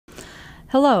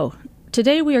Hello,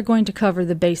 today we are going to cover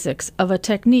the basics of a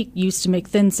technique used to make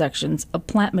thin sections of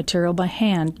plant material by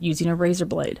hand using a razor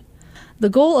blade. The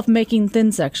goal of making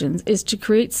thin sections is to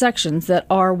create sections that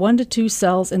are 1 to 2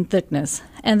 cells in thickness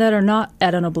and that are not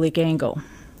at an oblique angle.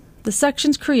 The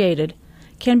sections created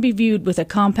can be viewed with a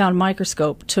compound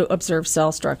microscope to observe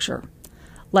cell structure.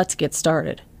 Let's get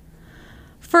started.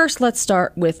 First, let's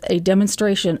start with a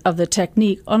demonstration of the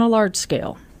technique on a large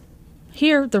scale.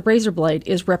 Here, the razor blade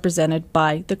is represented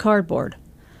by the cardboard.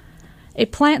 A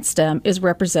plant stem is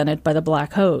represented by the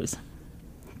black hose.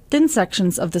 Thin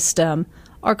sections of the stem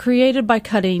are created by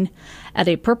cutting at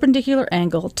a perpendicular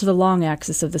angle to the long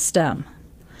axis of the stem.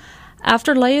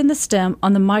 After laying the stem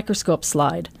on the microscope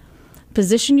slide,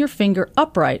 position your finger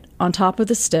upright on top of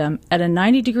the stem at a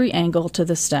 90-degree angle to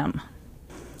the stem.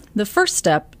 The first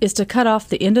step is to cut off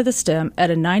the end of the stem at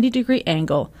a 90-degree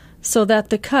angle so that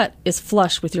the cut is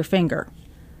flush with your finger.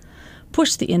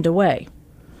 Push the end away.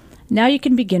 Now you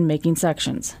can begin making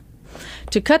sections.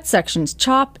 To cut sections,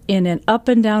 chop in an up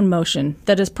and down motion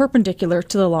that is perpendicular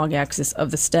to the long axis of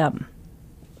the stem.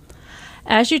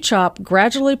 As you chop,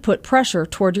 gradually put pressure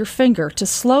toward your finger to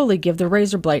slowly give the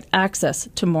razor blade access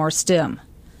to more stem.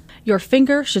 Your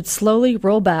finger should slowly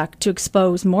roll back to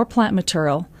expose more plant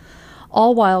material,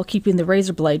 all while keeping the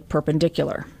razor blade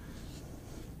perpendicular.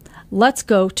 Let's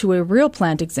go to a real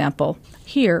plant example,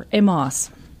 here a moss.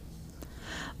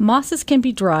 Mosses can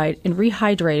be dried and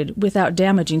rehydrated without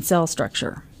damaging cell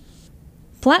structure.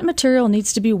 Plant material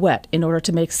needs to be wet in order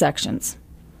to make sections.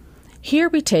 Here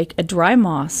we take a dry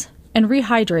moss and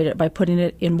rehydrate it by putting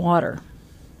it in water.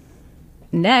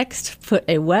 Next, put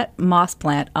a wet moss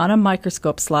plant on a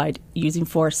microscope slide using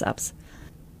forceps.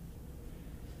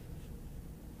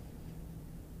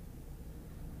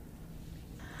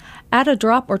 Add a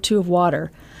drop or two of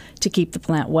water to keep the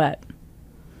plant wet.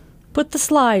 Put the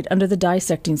slide under the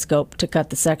dissecting scope to cut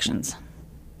the sections.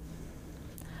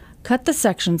 Cut the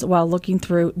sections while looking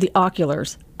through the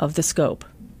oculars of the scope.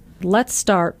 Let's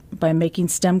start by making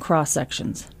stem cross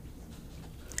sections.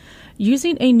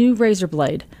 Using a new razor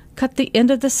blade, cut the end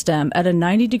of the stem at a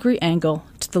 90-degree angle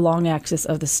to the long axis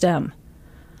of the stem.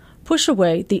 Push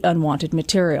away the unwanted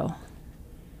material.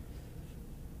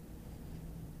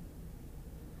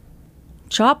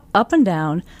 Chop up and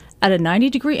down at a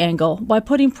 90-degree angle by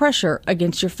putting pressure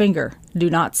against your finger. Do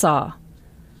not saw.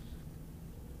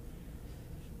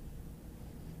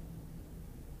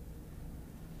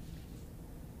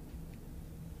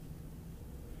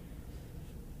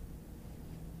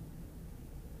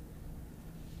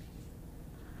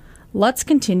 Let's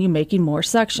continue making more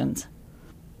sections.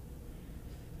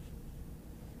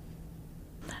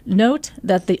 Note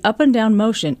that the up and down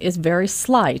motion is very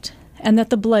slight and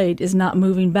that the blade is not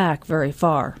moving back very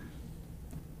far.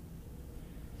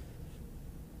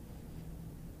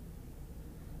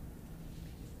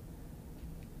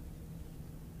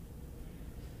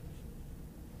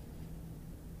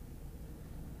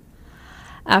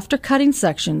 After cutting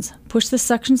sections, push the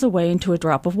sections away into a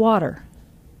drop of water.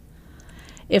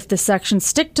 If the sections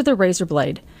stick to the razor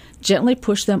blade, gently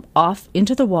push them off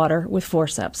into the water with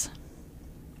forceps.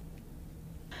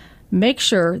 Make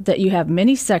sure that you have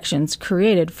many sections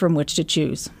created from which to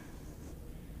choose.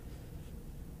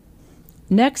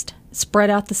 Next, spread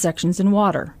out the sections in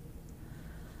water.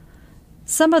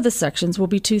 Some of the sections will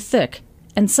be too thick,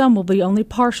 and some will be only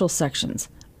partial sections,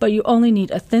 but you only need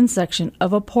a thin section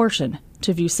of a portion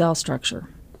to view cell structure.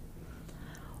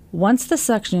 Once the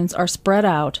sections are spread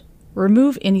out,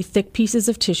 remove any thick pieces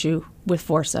of tissue with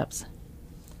forceps.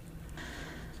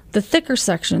 The thicker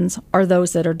sections are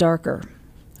those that are darker.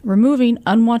 Removing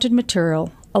unwanted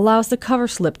material allows the cover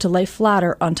slip to lay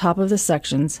flatter on top of the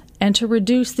sections and to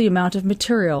reduce the amount of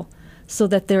material so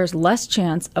that there is less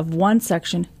chance of one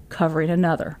section covering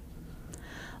another.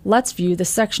 Let's view the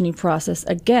sectioning process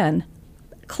again,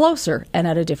 closer and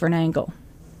at a different angle.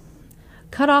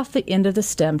 Cut off the end of the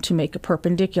stem to make a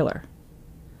perpendicular.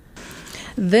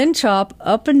 Then chop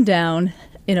up and down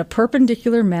in a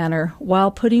perpendicular manner while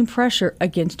putting pressure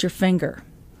against your finger.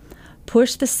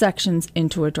 Push the sections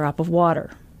into a drop of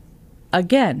water.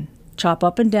 Again, chop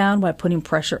up and down while putting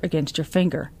pressure against your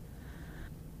finger.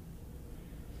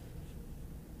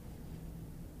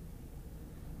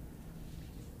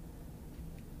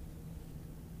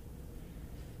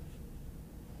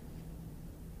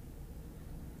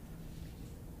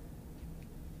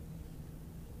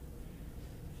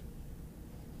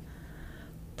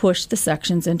 Push the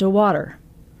sections into water.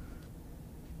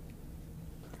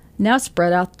 Now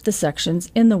spread out the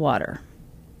sections in the water.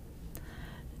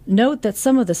 Note that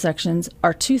some of the sections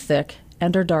are too thick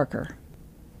and are darker.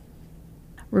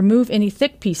 Remove any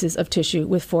thick pieces of tissue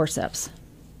with forceps.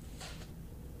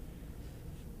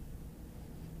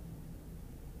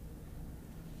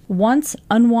 Once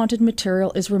unwanted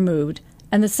material is removed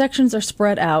and the sections are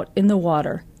spread out in the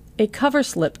water, a cover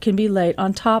slip can be laid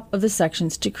on top of the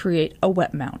sections to create a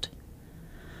wet mount.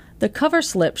 The cover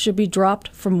slip should be dropped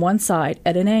from one side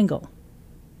at an angle.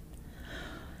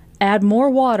 Add more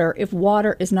water if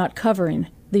water is not covering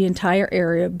the entire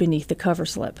area beneath the cover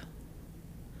slip.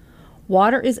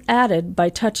 Water is added by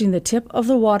touching the tip of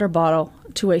the water bottle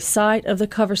to a side of the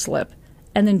cover slip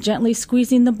and then gently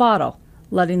squeezing the bottle,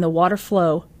 letting the water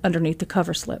flow underneath the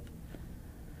cover slip.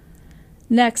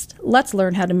 Next, let's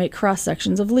learn how to make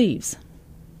cross-sections of leaves.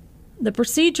 The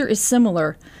procedure is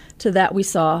similar to that we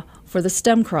saw for the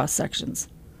stem cross-sections.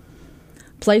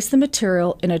 Place the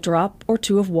material in a drop or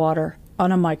two of water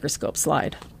on a microscope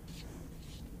slide.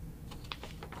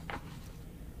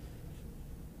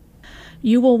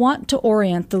 You will want to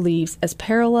orient the leaves as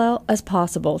parallel as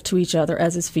possible to each other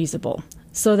as is feasible,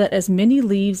 so that as many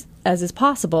leaves as is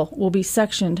possible will be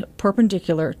sectioned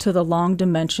perpendicular to the long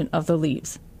dimension of the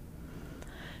leaves.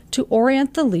 To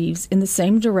orient the leaves in the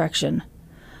same direction,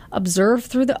 observe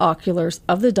through the oculars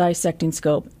of the dissecting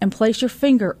scope and place your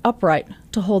finger upright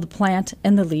to hold the plant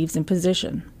and the leaves in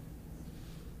position.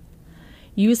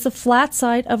 Use the flat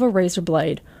side of a razor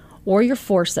blade or your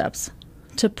forceps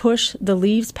to push the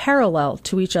leaves parallel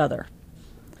to each other.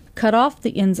 Cut off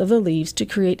the ends of the leaves to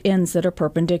create ends that are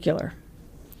perpendicular.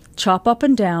 Chop up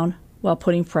and down while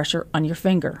putting pressure on your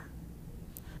finger.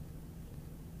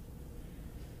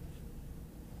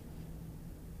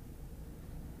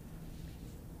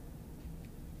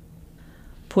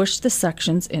 Push the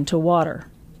sections into water.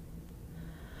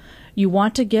 You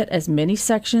want to get as many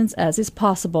sections as is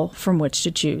possible from which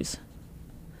to choose.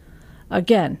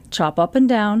 Again, chop up and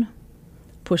down,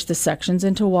 push the sections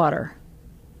into water.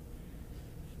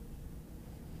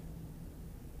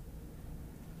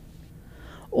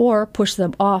 Or push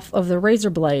them off of the razor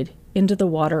blade into the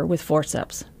water with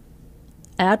forceps.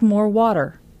 Add more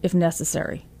water if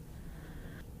necessary.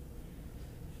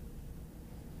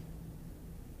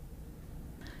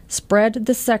 Spread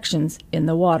the sections in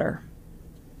the water.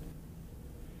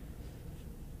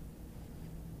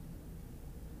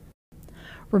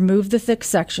 Remove the thick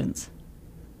sections.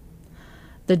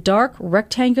 The dark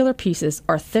rectangular pieces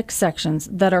are thick sections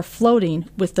that are floating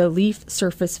with the leaf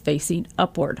surface facing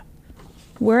upward,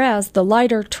 whereas the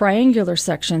lighter triangular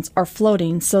sections are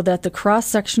floating so that the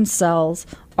cross-section cells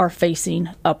are facing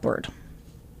upward.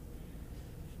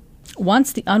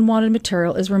 Once the unwanted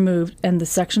material is removed and the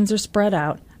sections are spread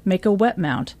out, make a wet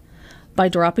mount by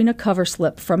dropping a cover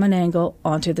slip from an angle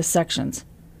onto the sections.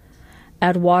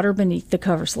 Add water beneath the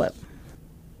cover slip.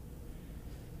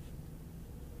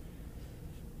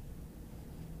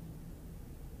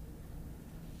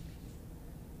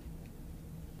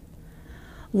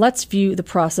 Let's view the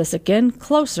process again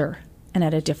closer and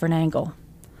at a different angle.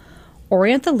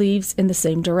 Orient the leaves in the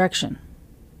same direction.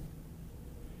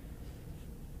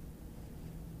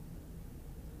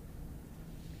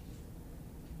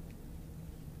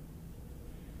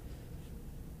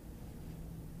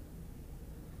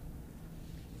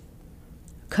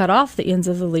 Cut off the ends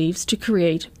of the leaves to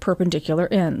create perpendicular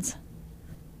ends.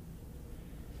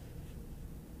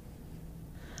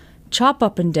 Chop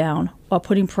up and down while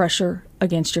putting pressure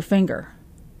against your finger.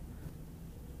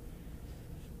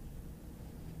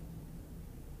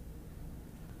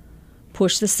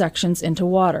 Push the sections into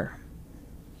water.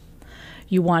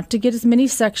 You want to get as many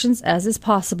sections as is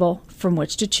possible from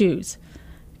which to choose.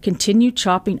 Continue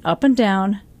chopping up and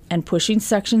down and pushing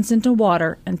sections into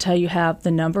water until you have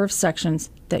the number of sections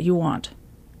that you want.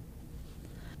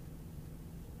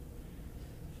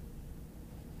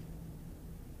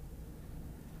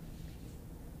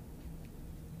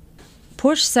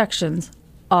 Push sections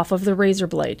off of the razor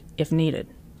blade if needed.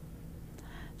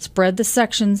 Spread the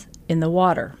sections in the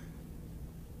water.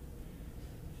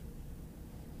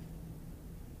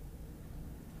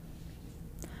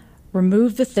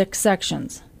 Remove the thick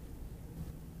sections.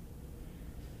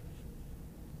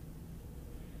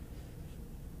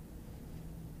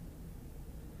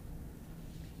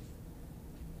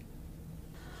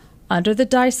 Under the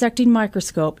dissecting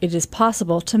microscope, it is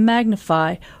possible to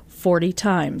magnify 40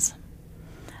 times.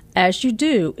 As you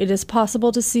do, it is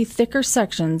possible to see thicker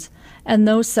sections and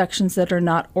those sections that are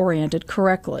not oriented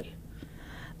correctly.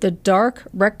 The dark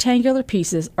rectangular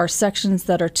pieces are sections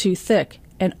that are too thick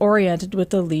and oriented with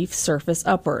the leaf surface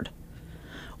upward.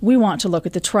 We want to look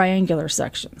at the triangular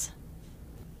sections.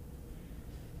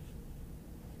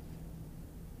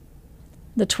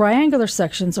 The triangular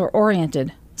sections are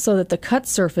oriented so that the cut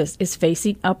surface is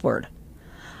facing upward.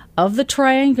 Of the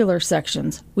triangular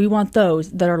sections, we want those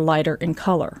that are lighter in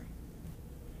color.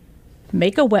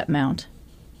 Make a wet mount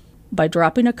by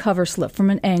dropping a cover slip from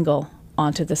an angle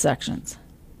onto the sections.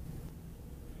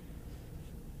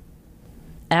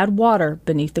 Add water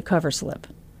beneath the cover slip.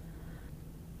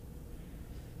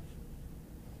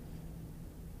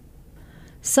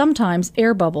 Sometimes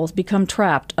air bubbles become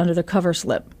trapped under the cover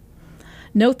slip.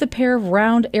 Note the pair of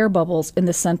round air bubbles in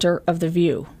the center of the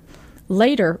view.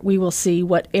 Later, we will see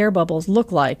what air bubbles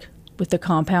look like with the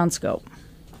compound scope.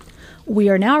 We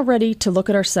are now ready to look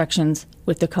at our sections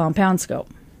with the compound scope.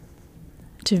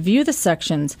 To view the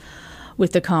sections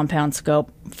with the compound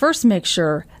scope, first make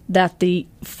sure that the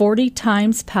 40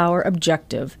 times power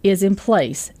objective is in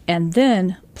place, and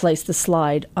then place the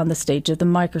slide on the stage of the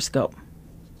microscope.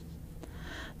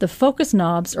 The focus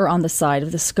knobs are on the side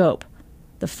of the scope.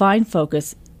 The fine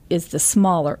focus is the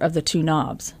smaller of the two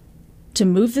knobs. To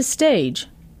move the stage,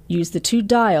 use the two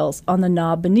dials on the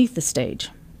knob beneath the stage.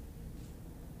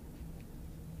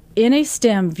 In a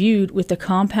stem viewed with the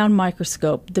compound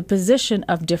microscope, the position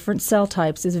of different cell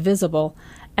types is visible,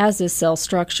 as is cell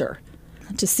structure.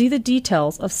 To see the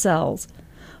details of cells,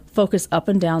 focus up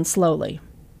and down slowly.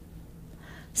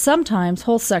 Sometimes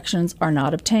whole sections are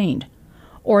not obtained,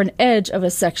 or an edge of a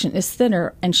section is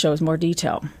thinner and shows more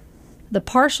detail. The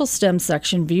partial stem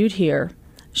section viewed here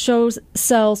shows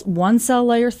cells one cell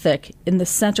layer thick in the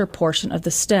center portion of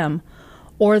the stem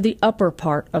or the upper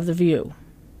part of the view.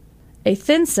 A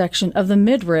thin section of the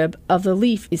midrib of the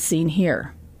leaf is seen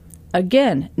here.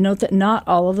 Again, note that not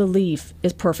all of the leaf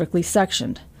is perfectly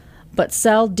sectioned, but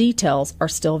cell details are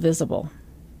still visible.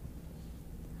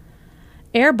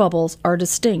 Air bubbles are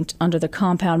distinct under the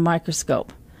compound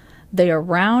microscope. They are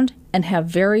round and have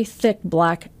very thick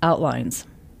black outlines.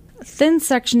 Thin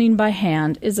sectioning by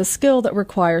hand is a skill that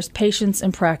requires patience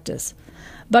and practice,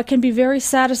 but can be very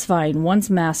satisfying once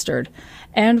mastered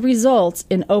and results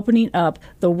in opening up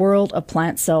the world of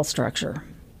plant cell structure.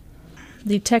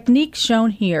 The techniques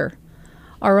shown here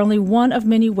are only one of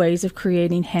many ways of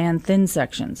creating hand thin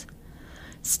sections.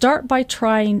 Start by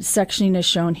trying sectioning as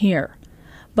shown here,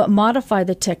 but modify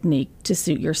the technique to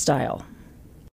suit your style.